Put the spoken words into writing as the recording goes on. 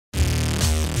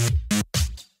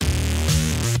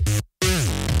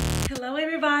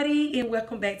everybody, and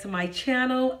welcome back to my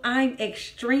channel. I'm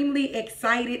extremely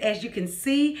excited. As you can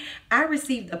see, I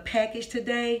received a package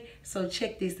today, so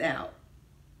check this out.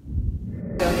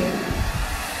 Go ahead.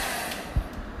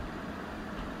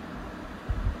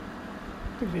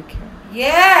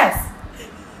 Yes!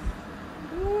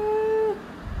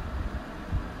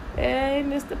 Hey,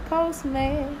 Mr.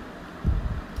 Postman.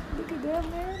 Look at that,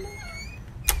 Marilyn.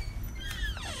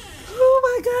 Oh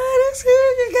my God, it's here,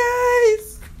 you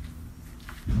guys.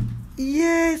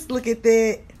 Yes, look at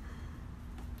that.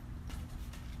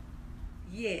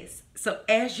 Yes, so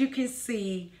as you can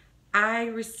see, I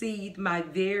received my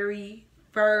very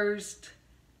first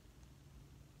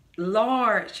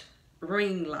large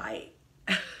ring light.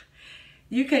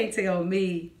 You can't tell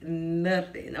me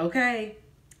nothing, okay?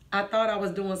 I thought I was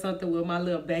doing something with my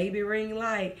little baby ring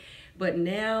light, but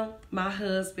now my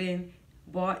husband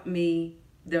bought me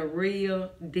the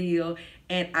real deal,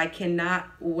 and I cannot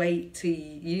wait to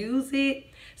use it.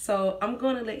 So I'm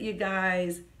gonna let you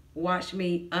guys watch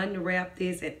me unwrap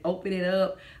this and open it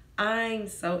up. I'm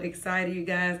so excited, you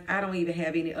guys. I don't even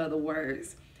have any other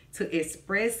words to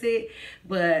express it,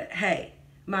 but hey,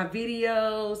 my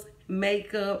videos,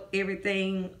 makeup,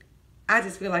 everything, I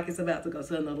just feel like it's about to go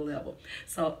to another level.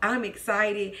 So I'm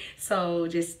excited. So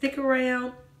just stick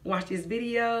around, watch this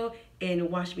video,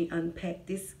 and watch me unpack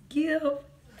this gift.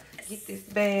 Get this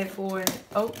bad boy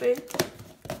open.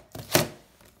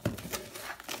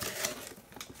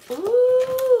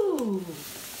 Ooh.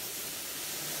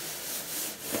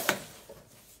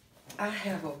 I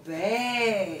have a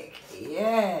bag.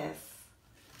 Yes.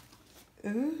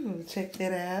 Ooh, check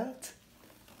that out.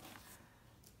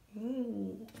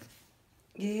 Ooh.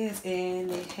 Yes,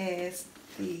 and it has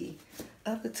the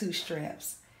other two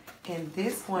straps. And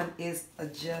this one is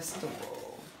adjustable.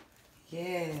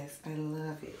 Yes, I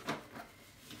love it.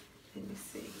 Let me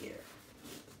see here.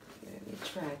 Let me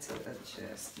try to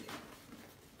adjust it.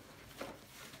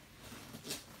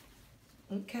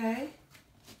 Okay.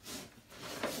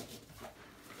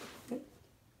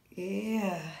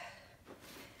 Yeah.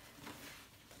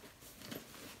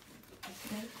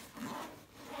 Okay.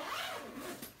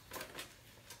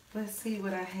 Let's see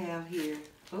what I have here.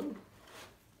 Oh.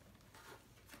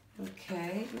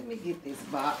 Okay, let me get this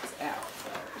box out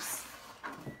first.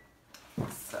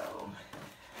 So,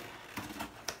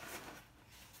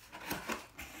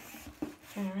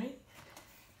 all right.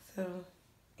 So,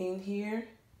 in here,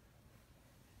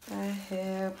 I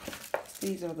have,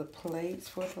 these are the plates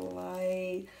for the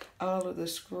light, all of the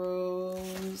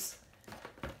screws,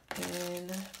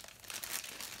 and,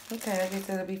 okay, I guess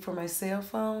that'll be for my cell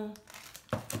phone.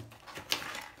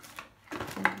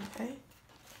 Okay,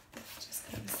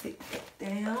 just gonna sit that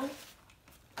down.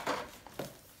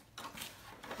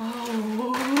 Oh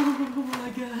my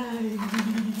God.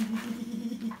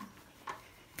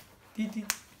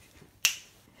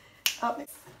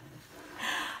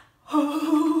 Oh.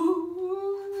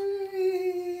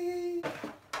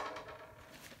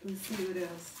 Let me see what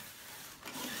else.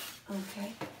 Okay.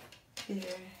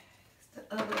 There's the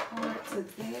other part to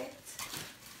that.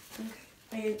 Okay.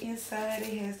 And inside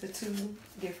it has the two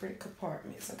different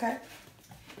compartments. Okay.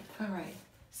 All right.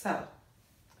 So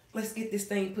let's get this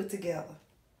thing put together.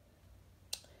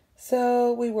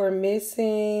 So we were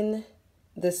missing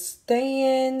the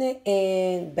stand,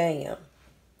 and bam,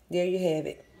 there you have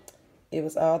it. It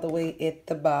was all the way at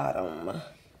the bottom.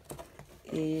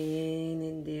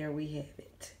 And there we have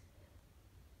it.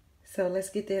 So let's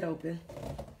get that open.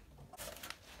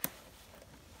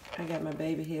 I got my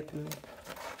baby helping me.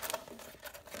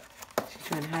 She's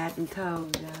been hot and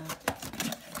cold, y'all.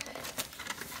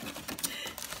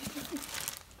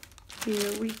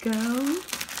 Here we go.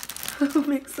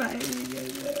 I'm excited.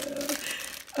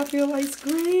 I feel like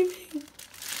screaming.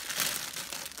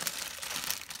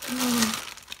 Oh.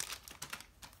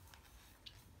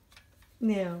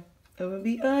 Now, I'm gonna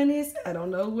be honest, I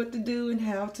don't know what to do and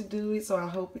how to do it, so I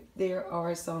hope there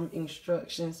are some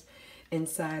instructions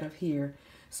inside of here.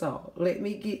 So let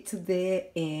me get to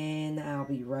that and I'll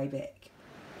be right back.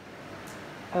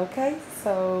 Okay,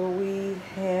 so we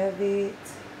have it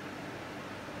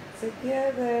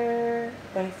together,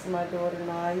 thanks to my daughter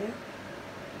Maya.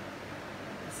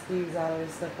 Excuse all of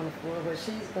this stuff on the floor, but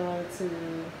she's going to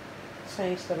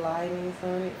change the lightings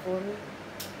on it for me.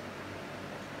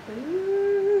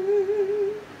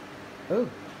 Ooh. Oh,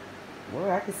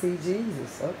 boy, I can see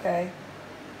Jesus. Okay.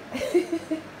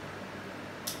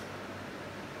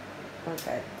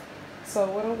 Okay. So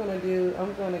what I'm going to do,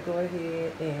 I'm going to go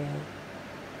ahead and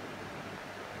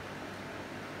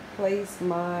place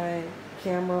my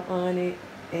camera on it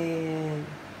and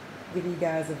give you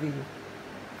guys a view.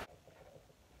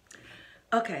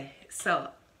 Okay, so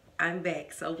I'm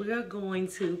back. So we're going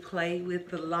to play with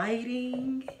the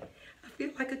lighting. I feel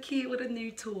like a kid with a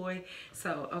new toy.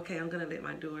 So, okay, I'm gonna let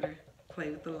my daughter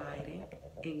play with the lighting.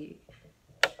 And you,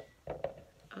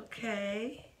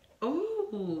 okay.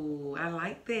 Ooh, I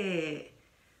like that.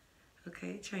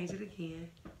 Okay, change it again.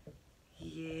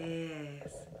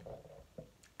 Yes.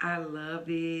 I love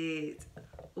it.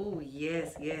 Oh,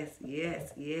 yes, yes,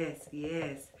 yes, yes,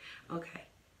 yes. Okay.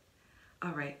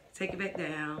 All right, take it back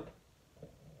down.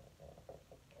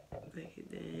 Take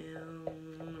it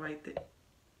down right there.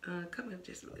 Come up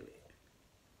just a little bit.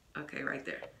 Okay, right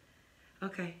there.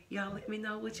 Okay, y'all let me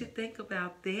know what you think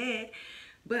about that.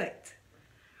 But,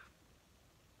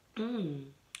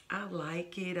 I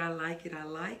like it, I like it, I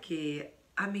like it.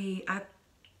 I mean,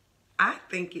 I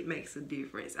think it makes a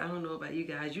difference. I don't know about you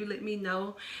guys. You let me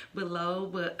know below.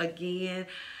 But again,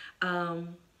 I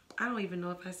don't even know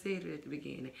if I said it at the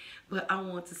beginning. But I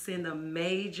want to send a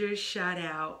major shout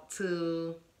out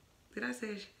to, did I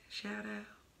say shout out?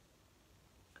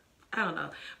 I don't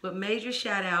know. But major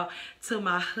shout out to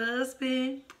my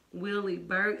husband, Willie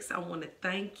Burks. I want to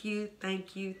thank you,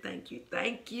 thank you, thank you,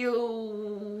 thank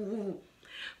you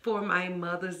for my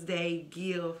Mother's Day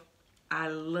gift. I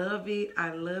love it.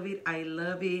 I love it. I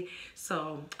love it.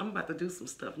 So I'm about to do some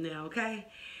stuff now, okay?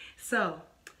 So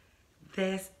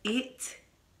that's it.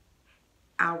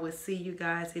 I will see you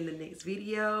guys in the next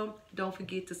video. Don't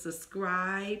forget to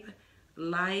subscribe,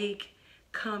 like,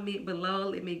 comment below.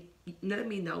 Let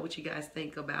me know what you guys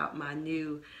think about my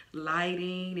new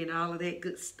lighting and all of that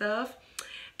good stuff.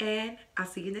 And I'll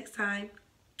see you next time.